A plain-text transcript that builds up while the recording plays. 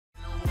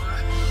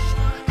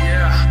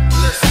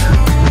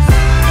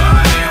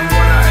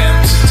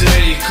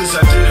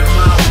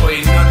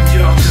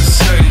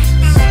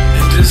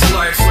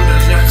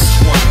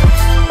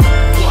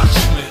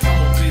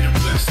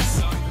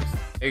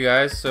Hey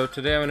guys, so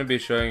today I'm going to be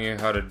showing you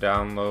how to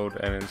download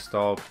and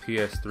install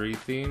PS3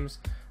 themes.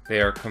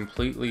 They are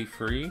completely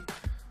free.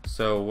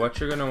 So what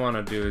you're going to want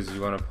to do is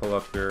you want to pull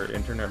up your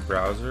internet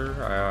browser.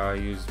 I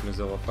use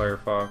Mozilla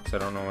Firefox, I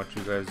don't know what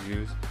you guys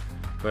use.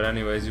 But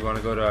anyways, you want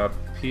to go to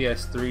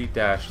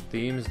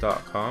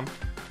ps3-themes.com.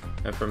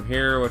 And from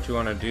here what you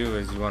want to do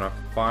is you want to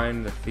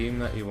find the theme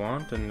that you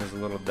want, and there's a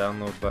little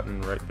download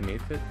button right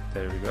beneath it.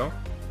 There we go.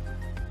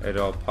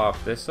 It'll pop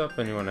this up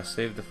and you want to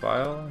save the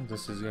file.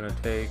 This is going to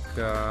take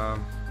about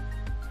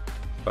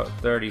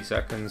 30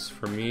 seconds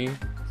for me. It's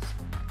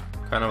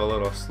kind of a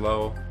little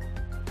slow.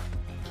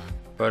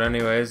 But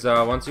anyways,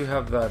 once you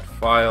have that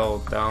file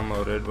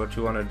downloaded, what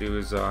you want to do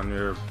is on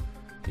your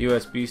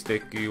USB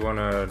stick, you want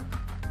to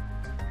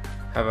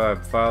have a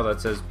file that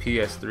says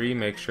PS3.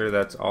 Make sure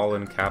that's all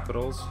in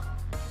capitals.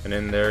 And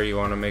in there you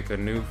want to make a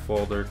new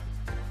folder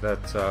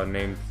that's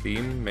named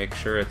theme. Make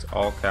sure it's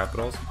all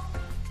capitals.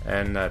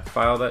 And that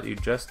file that you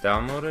just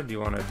downloaded, you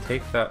want to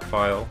take that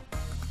file,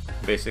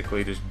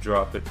 basically just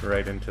drop it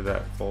right into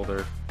that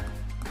folder.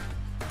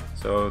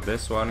 So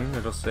this one,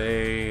 it'll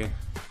say,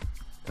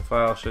 the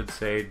file should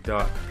say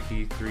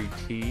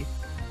 .p3t,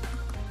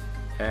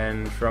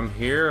 and from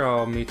here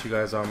I'll meet you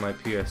guys on my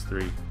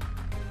PS3.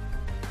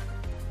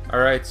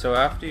 Alright, so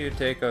after you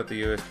take out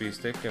the USB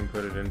stick and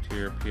put it into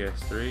your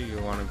PS3, you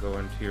want to go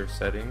into your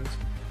settings.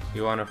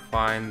 You want to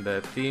find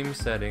the theme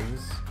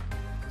settings.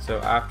 So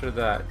after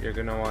that, you're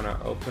going to want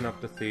to open up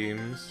the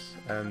themes,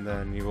 and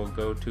then you will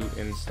go to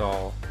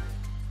install.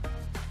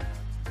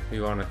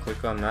 You want to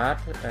click on that,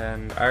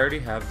 and I already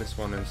have this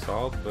one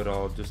installed, but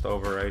I'll just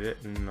overwrite it,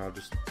 and I'll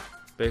just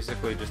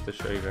basically just to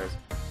show you guys.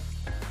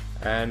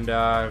 And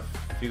if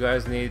you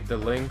guys need the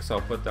links, I'll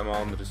put them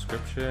all in the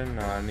description.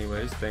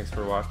 Anyways, thanks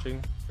for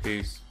watching.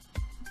 Peace.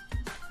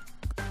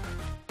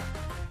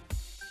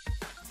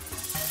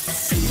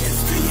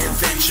 PS3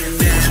 adventure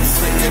man,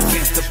 play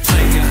against the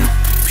player.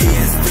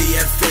 PS3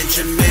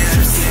 adventure